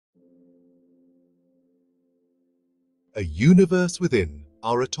A universe within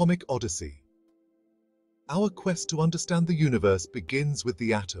our atomic odyssey. Our quest to understand the universe begins with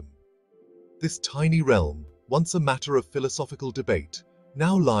the atom. This tiny realm, once a matter of philosophical debate,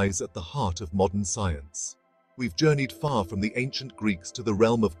 now lies at the heart of modern science. We've journeyed far from the ancient Greeks to the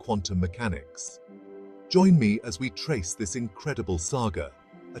realm of quantum mechanics. Join me as we trace this incredible saga,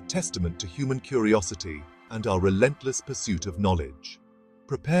 a testament to human curiosity and our relentless pursuit of knowledge.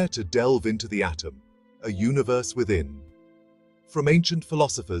 Prepare to delve into the atom, a universe within. From ancient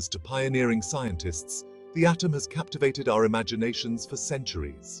philosophers to pioneering scientists, the atom has captivated our imaginations for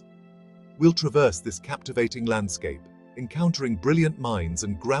centuries. We'll traverse this captivating landscape, encountering brilliant minds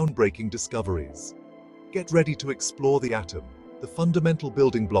and groundbreaking discoveries. Get ready to explore the atom, the fundamental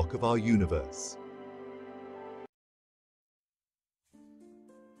building block of our universe.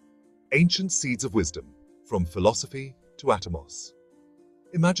 Ancient seeds of wisdom, from philosophy to atomos.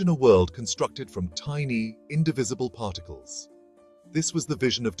 Imagine a world constructed from tiny, indivisible particles. This was the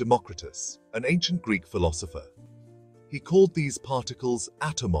vision of Democritus, an ancient Greek philosopher. He called these particles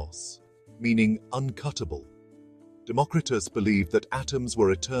atomos, meaning uncuttable. Democritus believed that atoms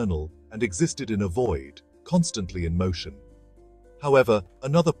were eternal and existed in a void, constantly in motion. However,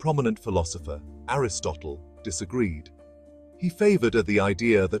 another prominent philosopher, Aristotle, disagreed. He favored the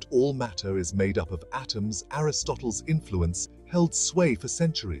idea that all matter is made up of atoms. Aristotle's influence held sway for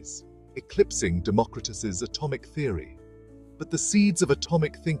centuries, eclipsing Democritus's atomic theory. But the seeds of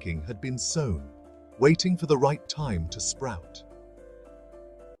atomic thinking had been sown, waiting for the right time to sprout.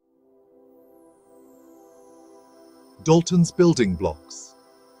 Dalton's building blocks.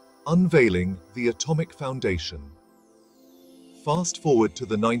 Unveiling the atomic foundation. Fast forward to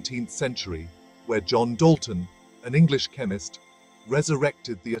the 19th century, where John Dalton, an English chemist,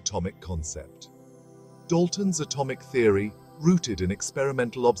 resurrected the atomic concept. Dalton's atomic theory, rooted in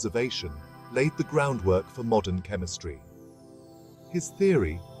experimental observation, laid the groundwork for modern chemistry. His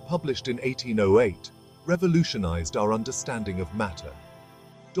theory, published in 1808, revolutionized our understanding of matter.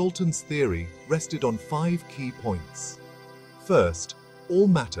 Dalton's theory rested on 5 key points. First, all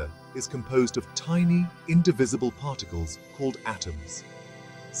matter is composed of tiny, indivisible particles called atoms.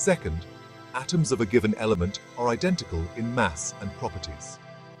 Second, atoms of a given element are identical in mass and properties.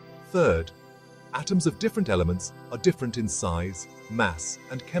 Third, atoms of different elements are different in size, mass,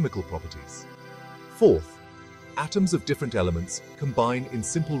 and chemical properties. Fourth, atoms of different elements combine in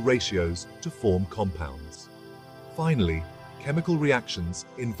simple ratios to form compounds. Finally, chemical reactions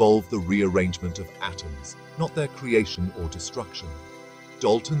involve the rearrangement of atoms, not their creation or destruction.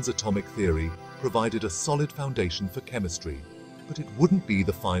 Dalton's atomic theory provided a solid foundation for chemistry, but it wouldn't be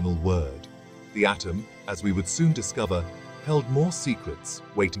the final word. The atom, as we would soon discover, held more secrets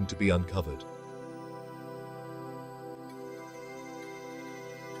waiting to be uncovered.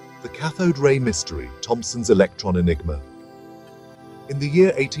 The cathode ray mystery, Thomson's electron enigma. In the year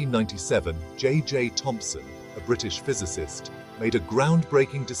 1897, J.J. Thomson, a British physicist, made a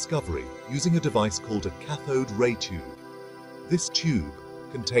groundbreaking discovery using a device called a cathode ray tube. This tube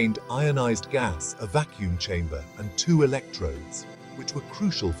contained ionized gas, a vacuum chamber, and 2 electrodes, which were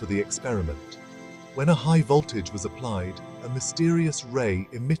crucial for the experiment. When a high voltage was applied, a mysterious ray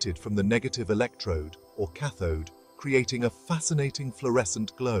emitted from the negative electrode, or cathode, creating a fascinating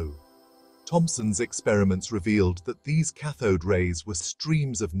fluorescent glow. Thomson's experiments revealed that these cathode rays were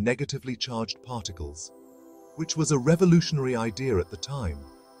streams of negatively charged particles, which was a revolutionary idea at the time.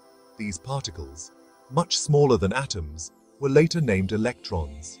 These particles, much smaller than atoms, were later named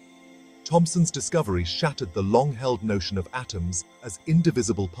electrons. Thomson's discovery shattered the long-held notion of atoms as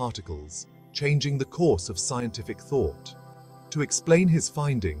indivisible particles, changing the course of scientific thought. To explain his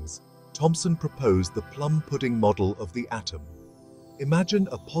findings, Thomson proposed the plum pudding model of the atom. Imagine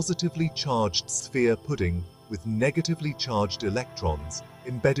a positively charged sphere pudding with negatively charged electrons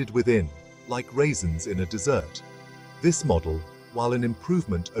embedded within, like raisins in a dessert. This model, while an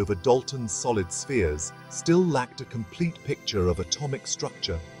improvement over Dalton's solid spheres, still lacked a complete picture of atomic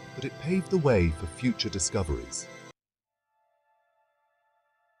structure, but it paved the way for future discoveries.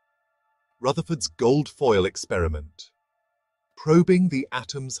 Rutherford's gold foil experiment. Probing the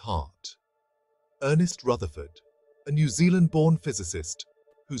atom's heart. Ernest Rutherford, a New Zealand-born physicist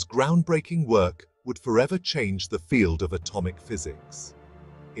whose groundbreaking work would forever change the field of atomic physics.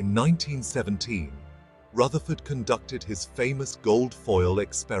 In 1917, Rutherford conducted his famous gold foil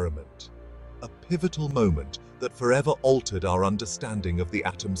experiment, a pivotal moment that forever altered our understanding of the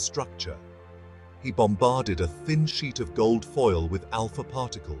atom's structure. He bombarded a thin sheet of gold foil with alpha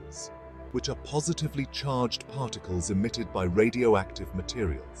particles, which are positively charged particles emitted by radioactive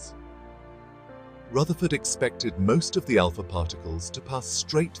materials. Rutherford expected most of the alpha particles to pass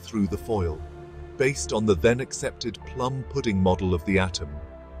straight through the foil. based on the then accepted plum pudding model of the atom.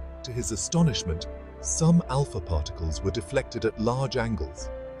 To his astonishment, some alpha particles were deflected at large angles,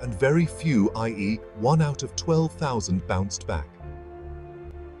 and very few, i.e. 1 out of 12,000, bounced back.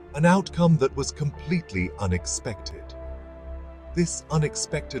 An outcome that was completely unexpected. This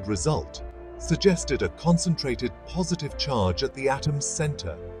unexpected result suggested a concentrated positive charge at the atom's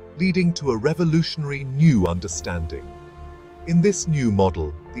center, leading to a revolutionary new understanding. In this new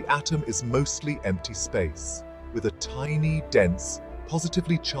model, the atom is mostly empty space, with a tiny, dense,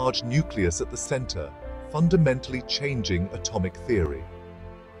 positively charged nucleus at the center, fundamentally changing atomic theory.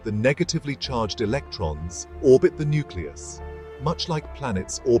 The negatively charged electrons orbit the nucleus, much like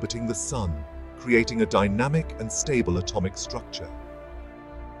planets orbiting the Sun, creating a dynamic and stable atomic structure.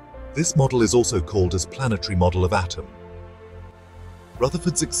 This model is also called as planetary model of atom.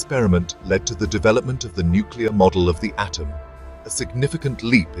 Rutherford's experiment led to the development of the nuclear model of the atom, a significant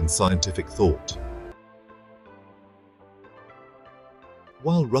leap in scientific thought.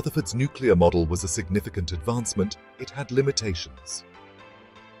 While Rutherford's nuclear model was a significant advancement, it had limitations.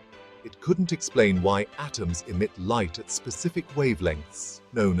 It couldn't explain why atoms emit light at specific wavelengths,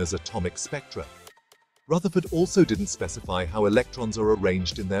 known as atomic spectra. Rutherford also didn't specify how electrons are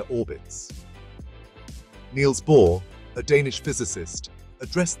arranged in their orbits. Niels Bohr, a Danish physicist,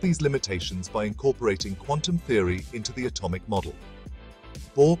 addressed these limitations by incorporating quantum theory into the atomic model.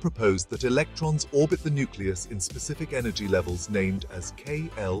 Bohr proposed that electrons orbit the nucleus in specific energy levels named as K,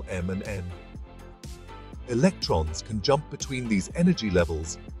 L, M, and N. Electrons can jump between these energy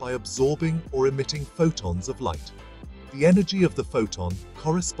levels by absorbing or emitting photons of light. The energy of the photon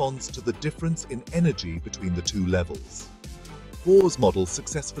corresponds to the difference in energy between the two levels. Bohr's model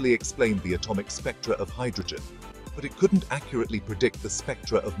successfully explained the atomic spectra of hydrogen, but it couldn't accurately predict the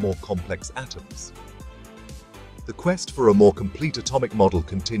spectra of more complex atoms. The quest for a more complete atomic model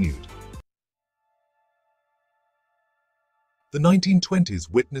continued. The 1920s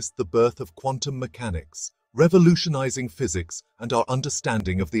witnessed the birth of quantum mechanics, revolutionizing physics and our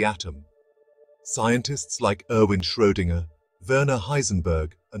understanding of the atom. Scientists like Erwin Schrödinger, Werner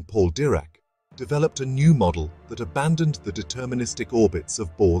Heisenberg, and Paul Dirac developed a new model that abandoned the deterministic orbits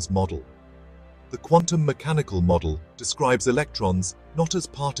of Bohr's model. The quantum mechanical model describes electrons not as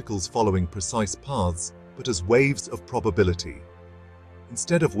particles following precise paths, but as waves of probability.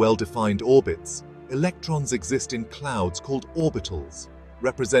 Instead of well-defined orbits, electrons exist in clouds called orbitals,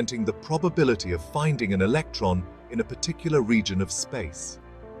 representing the probability of finding an electron in a particular region of space.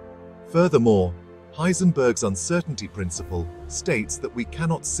 Furthermore, Heisenberg's uncertainty principle states that we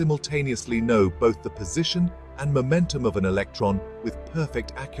cannot simultaneously know both the position and momentum of an electron with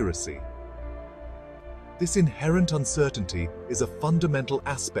perfect accuracy. This inherent uncertainty is a fundamental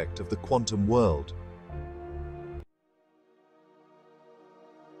aspect of the quantum world.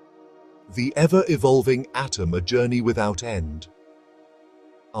 The ever-evolving atom, a journey without end.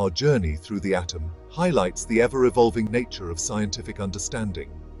 Our journey through the atom highlights the ever-evolving nature of scientific understanding.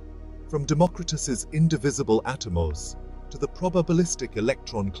 From Democritus's indivisible atomos to the probabilistic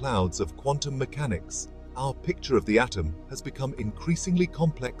electron clouds of quantum mechanics, our picture of the atom has become increasingly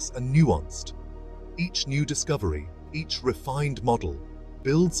complex and nuanced. Each new discovery, each refined model,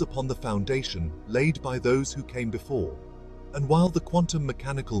 builds upon the foundation laid by those who came before. And while the quantum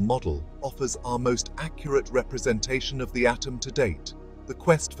mechanical model offers our most accurate representation of the atom to date, the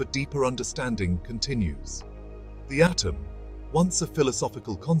quest for deeper understanding continues. The atom, once a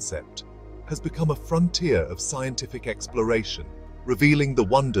philosophical concept, has become a frontier of scientific exploration, revealing the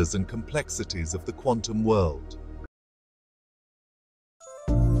wonders and complexities of the quantum world.